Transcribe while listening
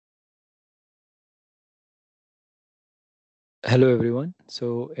Hello everyone.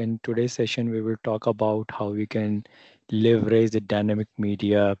 So in today's session, we will talk about how we can leverage the dynamic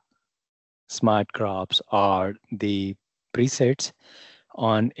media smart crops or the presets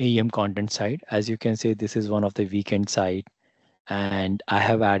on AEM content side. As you can see, this is one of the weekend side, and I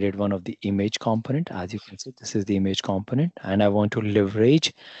have added one of the image component. As you can see, this is the image component, and I want to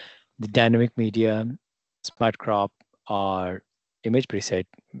leverage the dynamic media smart crop or image preset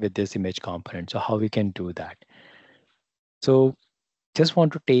with this image component. So how we can do that? So just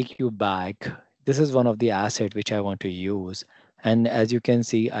want to take you back. This is one of the asset which I want to use. And as you can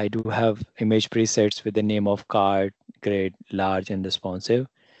see, I do have image presets with the name of card, grid, large, and responsive.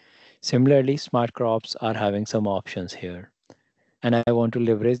 Similarly, smart crops are having some options here. And I want to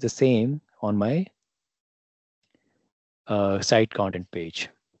leverage the same on my site content page.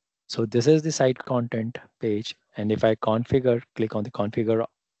 So this is the site content page. And if I configure, click on the configure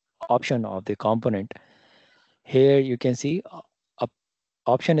option of the component, here you can see a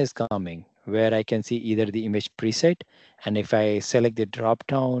option is coming where I can see either the image preset, and if I select the drop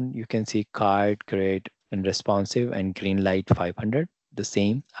down, you can see card, grid, and responsive and green light 500, the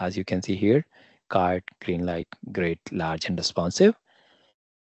same as you can see here, card, green light, grid, large, and responsive.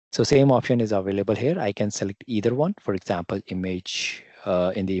 So same option is available here. I can select either one. For example, image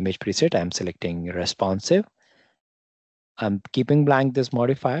in the image preset, I'm selecting responsive. I'm keeping blank this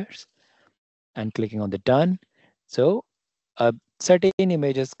modifiers and clicking on the done. So a certain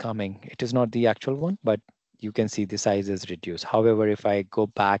image is coming. It is not the actual one, but you can see the size is reduced. However, if I go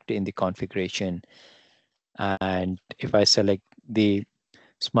back in the configuration and if I select the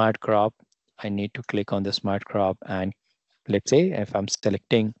smart crop, I need to click on the smart crop. And let's say if I'm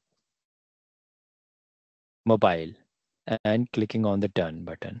selecting mobile and clicking on the done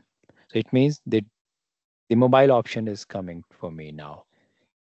button. So it means the mobile option is coming for me now.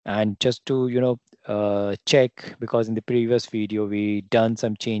 And just to check, because in the previous video we done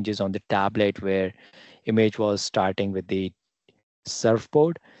some changes on the tablet where image was starting with the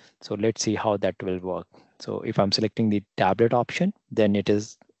surfboard. So let's see how that will work. So if I'm selecting the tablet option, then it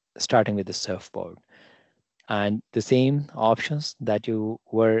is starting with the surfboard, and the same options that you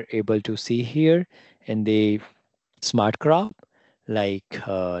were able to see here in the smart crop, like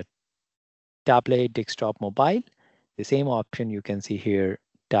tablet, desktop, mobile, the same option you can see here,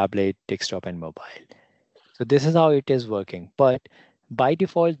 tablet, desktop, and mobile. So this is how it is working. But by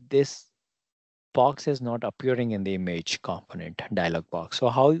default, this box is not appearing in the image component dialog box. So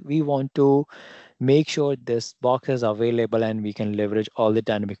how we want to make sure this box is available and we can leverage all the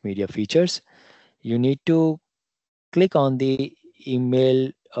dynamic media features, you need to click on the email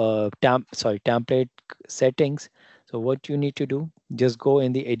template settings. So what you need to do, just go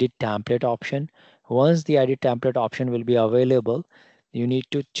in the edit template option. Once the edit template option will be available, you need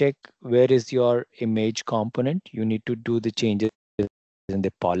to check where is your image component. You need to do the changes in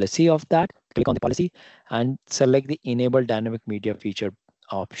the policy of that. Click on the policy and select the enable dynamic media feature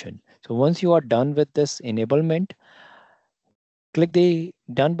option. So once you are done with this enablement, click the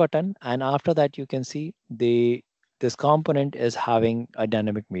done button, and after that you can see this component is having a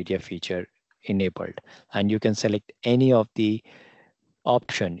dynamic media feature enabled, and you can select any of the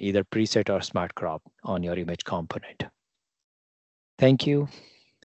option, either preset or smart crop, on your image component. Thank you.